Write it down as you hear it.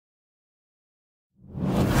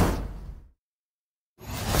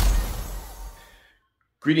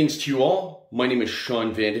Greetings to you all. My name is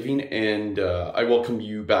Sean Vandeveen, and I welcome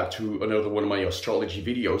you back to another one of my astrology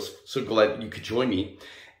videos. So glad you could join me.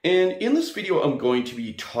 And in this video, I'm going to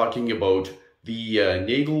be talking about the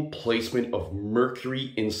natal placement of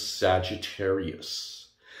Mercury in Sagittarius.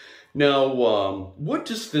 Now, what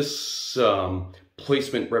does this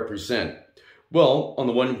placement represent? Well, on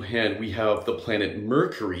the one hand, we have the planet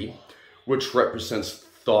Mercury, which represents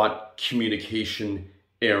thought, communication,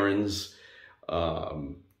 errands,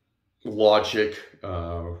 logic,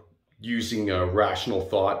 using rational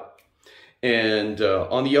thought. And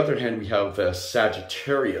on the other hand, we have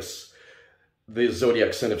Sagittarius, the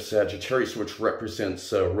zodiac sign of Sagittarius, which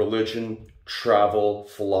represents religion, travel,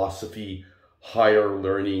 philosophy, higher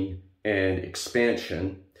learning, and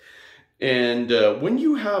expansion. And when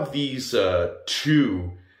you have these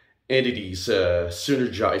two entities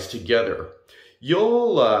synergized together,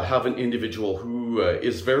 you'll have an individual who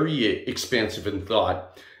is very expansive in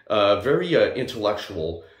thought, very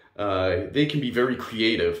intellectual. They can be very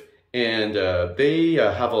creative, and they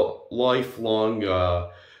have a lifelong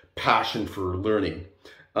passion for learning.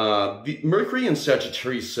 The Mercury and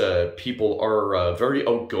Sagittarius people are very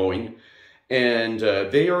outgoing, and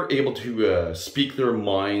they are able to speak their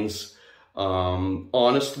minds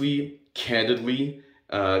honestly, candidly.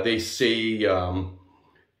 They say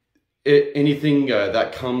anything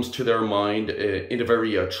that comes to their mind in a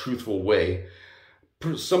very truthful way,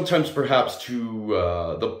 sometimes perhaps to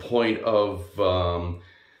the point of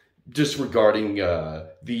disregarding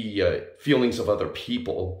the feelings of other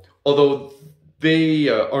people, although they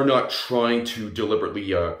are not trying to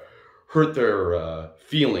deliberately hurt their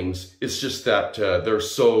feelings. It's just that they're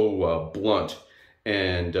so blunt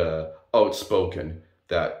and outspoken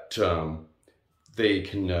that they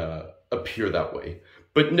can appear that way.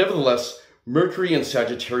 But nevertheless, Mercury and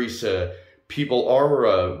Sagittarius people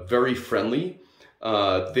are very friendly.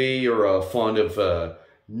 They are fond of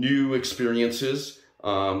new experiences.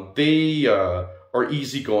 They are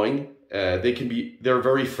easygoing. They're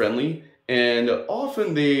very friendly, and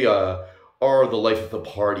often they are the life of the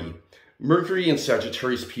party. Mercury and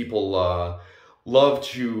Sagittarius people love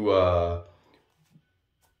to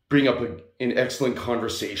bring up an excellent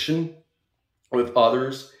conversation with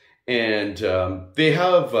others, and they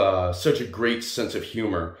have such a great sense of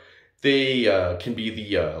humor. They can be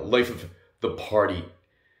the life of the party.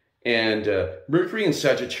 And Mercury and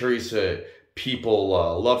Sagittarius people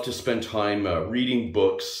love to spend time reading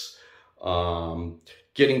books,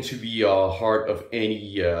 getting to the heart of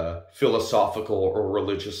any philosophical or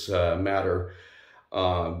religious matter.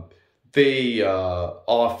 They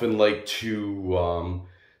often like to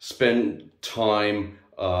spend time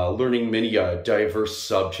learning many diverse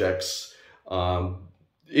subjects.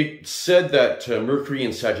 It's said that Mercury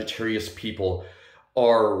and Sagittarius people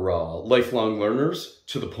are lifelong learners,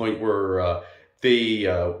 to the point where they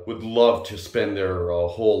would love to spend their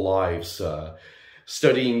whole lives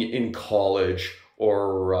studying in college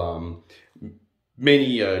or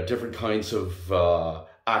many different kinds of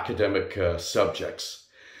academic subjects.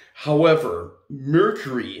 However,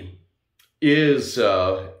 Mercury is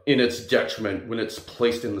in its detriment when it's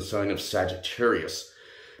placed in the sign of Sagittarius,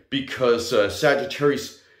 because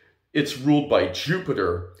Sagittarius, it's ruled by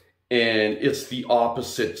Jupiter, and it's the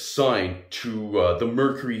opposite sign to the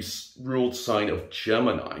Mercury-ruled sign of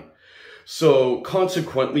Gemini. So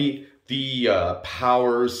consequently, the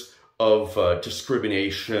powers of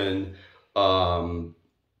discrimination,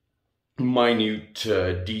 minute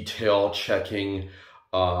detail checking,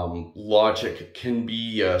 logic can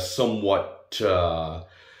be somewhat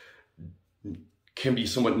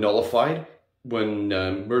nullified when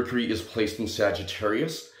Mercury is placed in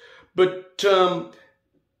Sagittarius. But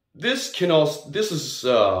this can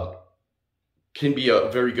be a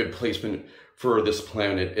very good placement for this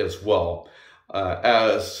planet as well,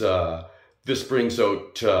 as this brings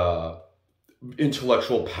out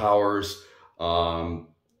intellectual powers,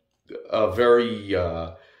 a very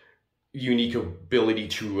unique ability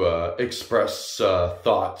to express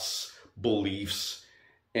thoughts, beliefs,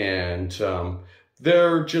 and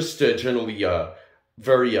they're just generally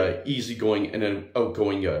very easygoing and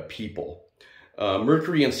outgoing people.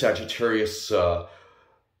 Mercury and Sagittarius,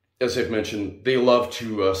 as I've mentioned, they love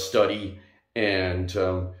to study, and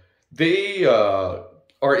they are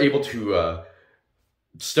able to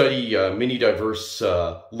study many diverse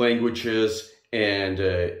languages, and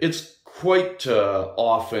it's quite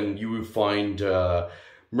often you would find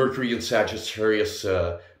Mercury and Sagittarius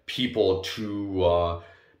people to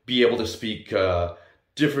be able to speak several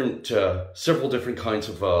different kinds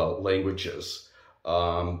of languages.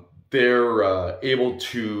 They're able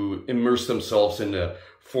to immerse themselves in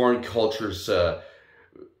foreign cultures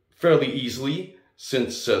fairly easily,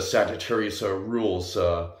 since Sagittarius rules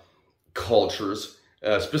cultures,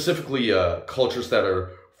 specifically cultures that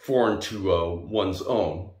are foreign to one's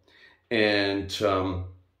own. And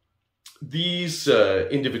these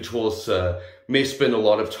individuals may spend a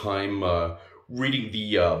lot of time reading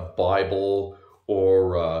the Bible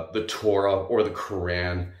or the Torah or the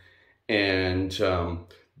Quran, and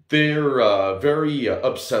they're very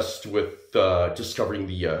obsessed with discovering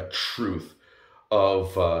the truth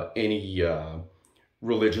of any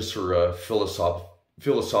religious or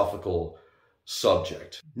philosophical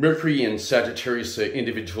subject. Mercury and Sagittarius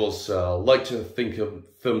individuals like to think of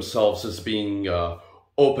themselves as being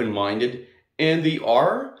open-minded, and they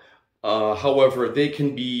are. However, they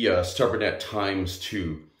can be stubborn at times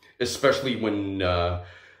too, especially when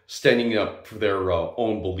standing up for their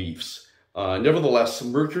own beliefs. Nevertheless,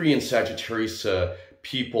 Mercury and Sagittarius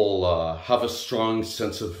people have a strong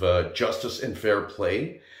sense of justice and fair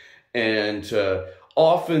play, and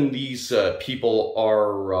often these people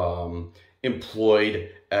are employed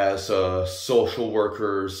as social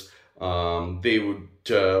workers. They would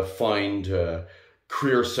find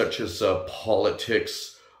careers such as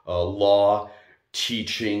politics, law,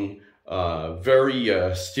 teaching,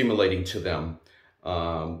 very stimulating to them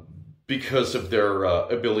because of their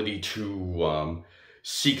ability to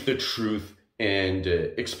seek the truth and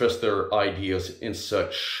express their ideas in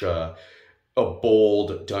such a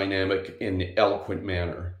bold, dynamic, and eloquent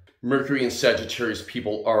manner. Mercury and Sagittarius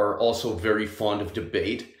people are also very fond of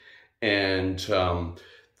debate, and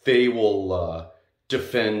they will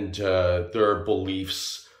defend their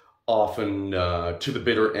beliefs often to the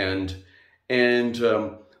bitter end. And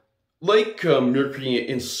like Mercury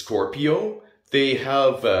in Scorpio, they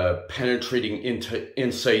have penetrating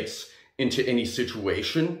insights into any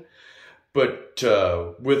situation. But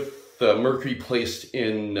with Mercury placed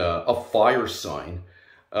in a fire sign,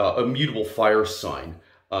 a mutable fire sign,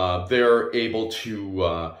 they're able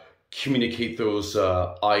to communicate those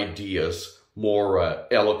ideas more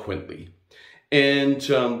eloquently.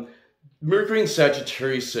 And Mercury and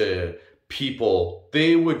Sagittarius people,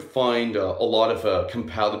 they would find a lot of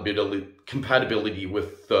compatibility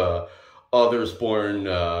with others born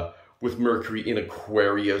with Mercury in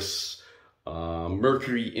Aquarius,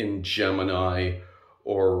 Mercury in Gemini,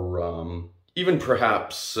 or even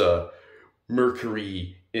perhaps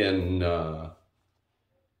Mercury in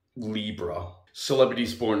Libra.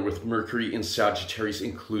 Celebrities born with Mercury in Sagittarius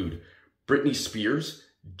include Britney Spears,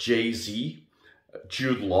 Jay-Z,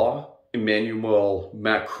 Jude Law, Emmanuel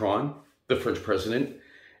Macron, the French president,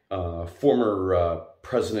 former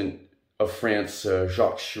president of France,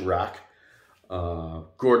 Jacques Chirac,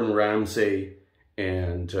 Gordon Ramsay,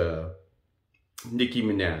 and Nicki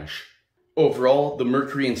Minaj. Overall, the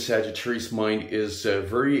Mercury in Sagittarius mind is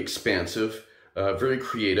very expansive, very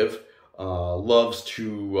creative, loves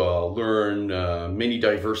to learn many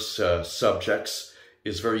diverse subjects,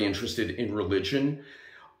 is very interested in religion,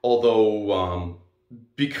 although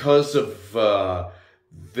because of how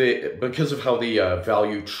they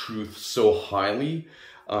value truth so highly,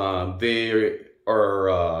 they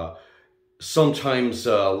are sometimes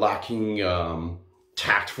lacking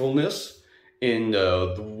tactfulness in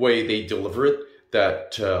the way they deliver it,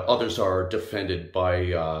 that others are defended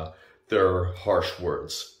by their harsh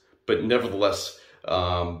words. But nevertheless,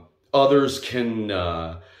 others can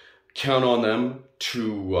count on them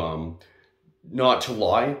to not to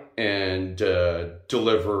lie and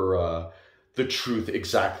deliver the truth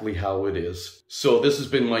exactly how it is. So this has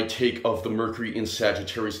been my take of the Mercury in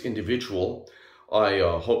Sagittarius individual. I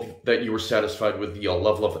hope that you were satisfied with the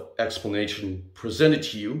level of explanation presented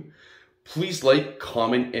to you. Please like,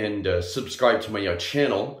 comment, and subscribe to my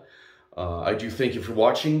channel. I do thank you for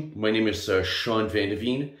watching. My name is Sean Van de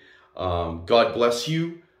Veen. God bless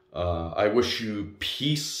you. I wish you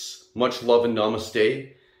peace, much love, and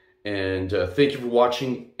namaste. And thank you for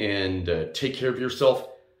watching, and take care of yourself.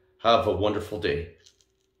 Have a wonderful day.